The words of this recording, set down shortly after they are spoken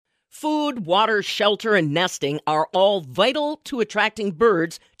Food, water, shelter, and nesting are all vital to attracting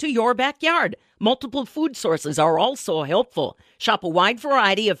birds to your backyard. Multiple food sources are also helpful. Shop a wide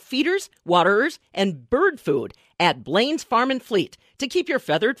variety of feeders, waterers, and bird food at Blaine's Farm and Fleet to keep your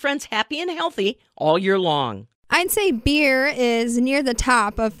feathered friends happy and healthy all year long. I'd say beer is near the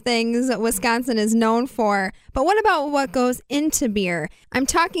top of things that Wisconsin is known for. But what about what goes into beer? I'm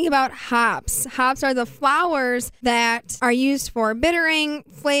talking about hops. Hops are the flowers that are used for bittering,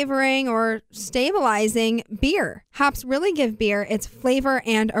 flavoring, or stabilizing beer. Hops really give beer its flavor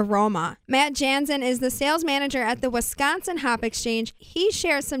and aroma. Matt Jansen is the sales manager at the Wisconsin Hop Exchange. He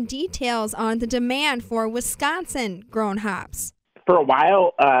shares some details on the demand for Wisconsin-grown hops. For a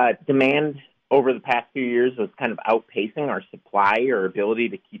while, demand over the past few years was kind of outpacing our supply or ability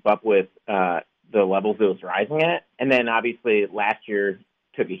to keep up with the levels it was rising at. And then obviously last year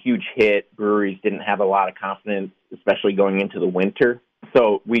took a huge hit. Breweries didn't have a lot of confidence, especially going into the winter.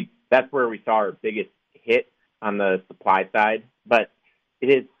 So that's where we saw our biggest hit on the supply side. But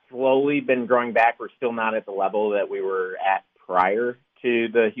it has slowly been growing back. We're still not at the level that we were at prior to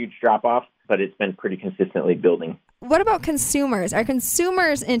the huge drop-off, but it's been pretty consistently building. What about consumers? Are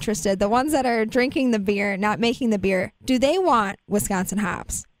consumers interested? The ones that are drinking the beer, not making the beer, do they want Wisconsin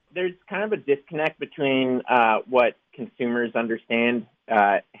hops? There's kind of a disconnect between what consumers understand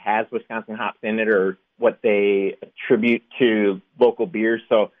has Wisconsin hops in it or what they attribute to local beers.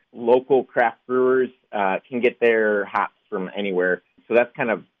 So local craft brewers can get their hops from anywhere. So that's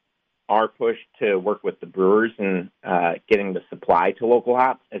kind of our push to work with the brewers and getting the supply to local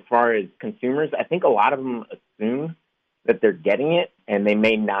hops. As far as consumers, I think a lot of them assume that they're getting it, and they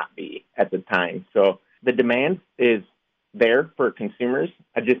may not be at the time. So the demand is there for consumers.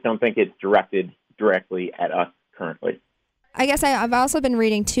 I just don't think it's directed directly at us currently. I guess I've also been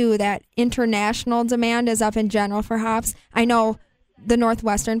reading, too, that international demand is up in general for hops. I know the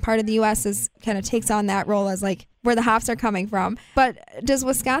northwestern part of the U.S. is kind of takes on that role as like where the hops are coming from. But does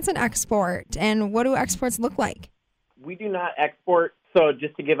Wisconsin export, and what do exports look like? We do not export. So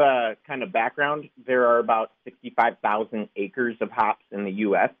just to give a kind of background, there are about 65,000 acres of hops in the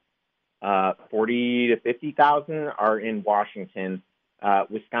U.S. 40 to 50,000 are in Washington.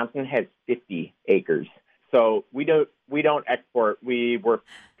 Wisconsin has 50 acres. So we don't export. We work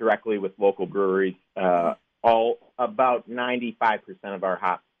directly with local breweries. About 95% of our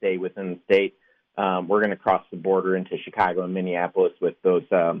hops stay within the state. We're going to cross the border into Chicago and Minneapolis with those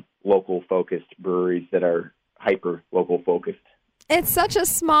local-focused breweries that are hyper-local focused. It's a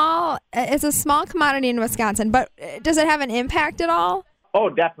small commodity in Wisconsin, but does it have an impact at all? Oh,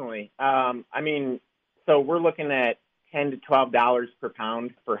 definitely. So we're looking at $10 to $12 per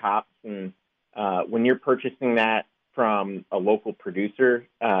pound for hops, and when you're purchasing that from a local producer,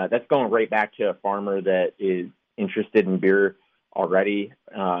 that's going right back to a farmer that is interested in beer already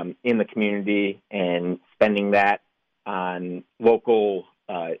in the community and spending that on local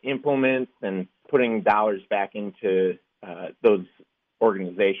implements and putting dollars back into those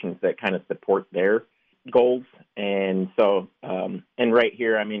organizations that kind of support their goals. And so, and right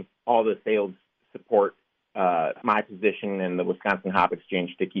here, all the sales support my position and the Wisconsin Hop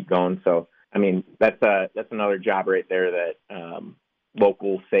Exchange to keep going. So, that's another job right there that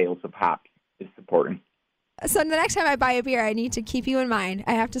local sales of hops is supporting. So the next time I buy a beer, I need to keep you in mind.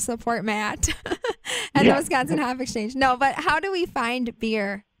 I have to support Matt and the Wisconsin Hop Exchange. No, but how do we find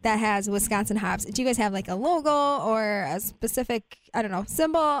beer that has Wisconsin hops? Do you guys have like a logo or a specific,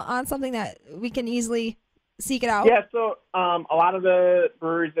 symbol on something that we can easily seek it out? Yeah, so a lot of the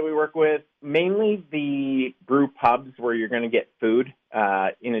breweries that we work with, mainly the brew pubs where you're going to get food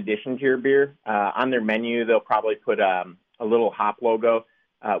in addition to your beer. On their menu, they'll probably put a little hop logo.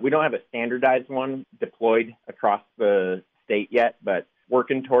 We don't have a standardized one deployed across the state yet, but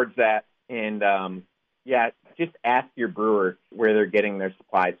working towards that. And, just ask your brewer where they're getting their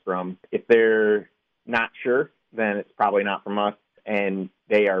supplies from. If they're not sure, then it's probably not from us. And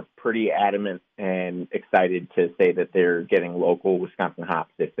they are pretty adamant and excited to say that they're getting local Wisconsin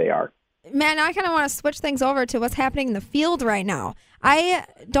hops if they are. Man, now I kind of want to switch things over to what's happening in the field right now. I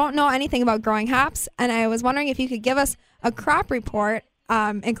don't know anything about growing hops, and I was wondering if you could give us a crop report,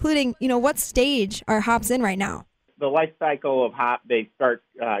 including, what stage are hops in right now? The life cycle of hop, they start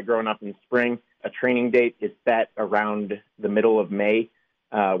growing up in spring. A training date is set around the middle of May,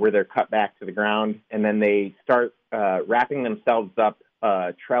 where they're cut back to the ground, and then they start wrapping themselves up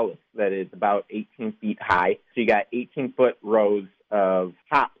a trellis that is about 18 feet high. So you got 18-foot rows of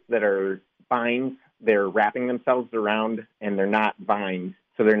hops that are vines. They're wrapping themselves around, and they're not vines,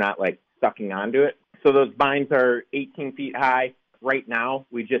 so they're not like sucking onto it. So those vines are 18 feet high. right now,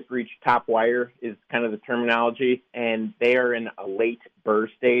 we just reached top wire is kind of the terminology, and they are in a late burr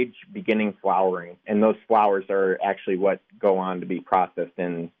stage, beginning flowering. And those flowers are actually what go on to be processed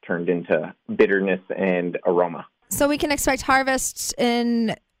and turned into bitterness and aroma. So we can expect harvests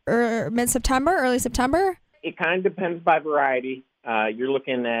in mid-September, early September? It kind of depends by variety. You're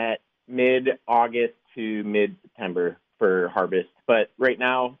looking at mid-August to mid-September for harvest. But right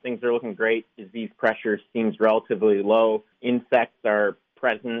now, things are looking great. Disease pressure seems relatively low. Insects are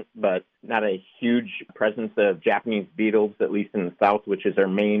present, but not a huge presence of Japanese beetles, at least in the south, which is our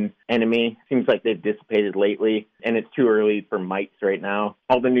main enemy. Seems like they've dissipated lately, and it's too early for mites right now.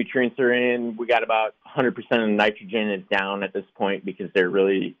 All the nutrients are in. We got about 100% of the nitrogen is down at this point because they're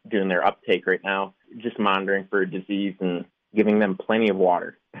really doing their uptake right now. Just monitoring for disease and giving them plenty of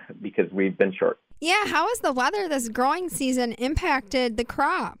water because we've been short. Yeah, how has the weather this growing season impacted the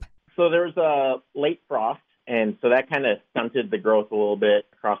crop? So there was a late frost, and so that kind of stunted the growth a little bit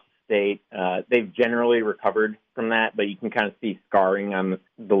across the state. They've generally recovered from that, but you can kind of see scarring on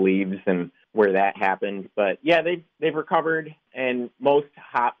the leaves and where that happened. But yeah, they've recovered, and most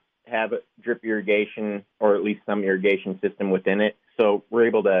hops have drip irrigation or at least some irrigation system within it. So we're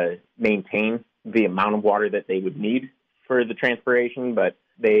able to maintain the amount of water that they would need for the transpiration, but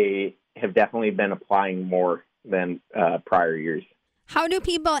they have definitely been applying more than prior years. How do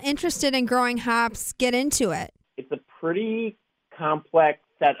people interested in growing hops get into it? It's a pretty complex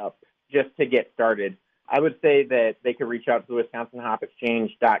setup just to get started. I would say that they could reach out to the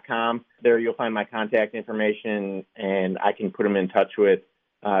WisconsinHopExchange.com. There you'll find my contact information, and I can put them in touch with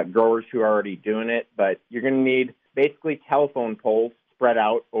growers who are already doing it. But you're going to need basically telephone poles spread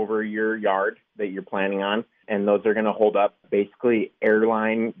out over your yard that you're planning on, and those are going to hold up basically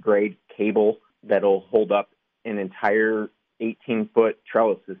airline grade cable that'll hold up an entire 18-foot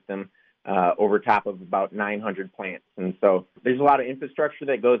trellis system over top of about 900 plants. And so there's a lot of infrastructure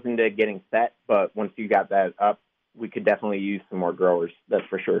that goes into getting set, but once you got that up, we could definitely use some more growers, that's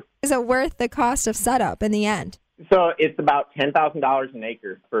for sure. Is it worth the cost of setup in the end? So it's about $10,000 an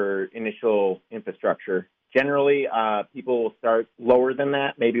acre for initial infrastructure. Generally, people will start lower than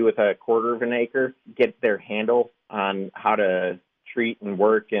that, maybe with a quarter of an acre, get their handle on how to treat and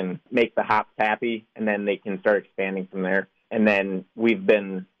work and make the hops happy, and then they can start expanding from there. And then we've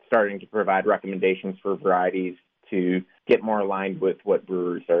been starting to provide recommendations for varieties to get more aligned with what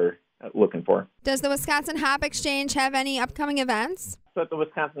brewers are looking for. Does the Wisconsin Hop Exchange have any upcoming events? So at the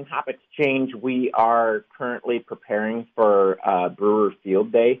Wisconsin Hop Exchange, we are currently preparing for Brewer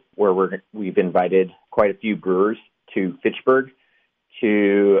Field Day, where we've invited quite a few brewers to Fitchburg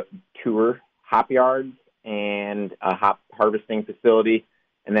to tour hop yards and a hop harvesting facility.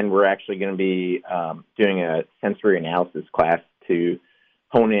 And then we're actually going to be doing a sensory analysis class to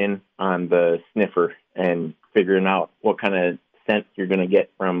hone in on the sniffer and figuring out what kind of scent you're going to get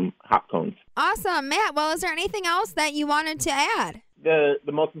from hop cones. Awesome, Matt. Well, is there anything else that you wanted to add? The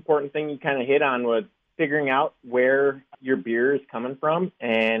most important thing you kind of hit on was figuring out where your beer is coming from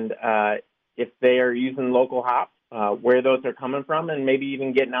and if they are using local hops, where those are coming from, and maybe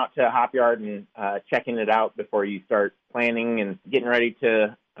even getting out to a hop yard and checking it out before you start planning and getting ready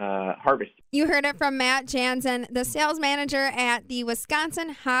to harvest. You heard it from Matt Jansen, the sales manager at the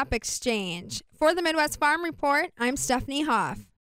Wisconsin Hop Exchange. For the Midwest Farm Report, I'm Stephanie Hoff.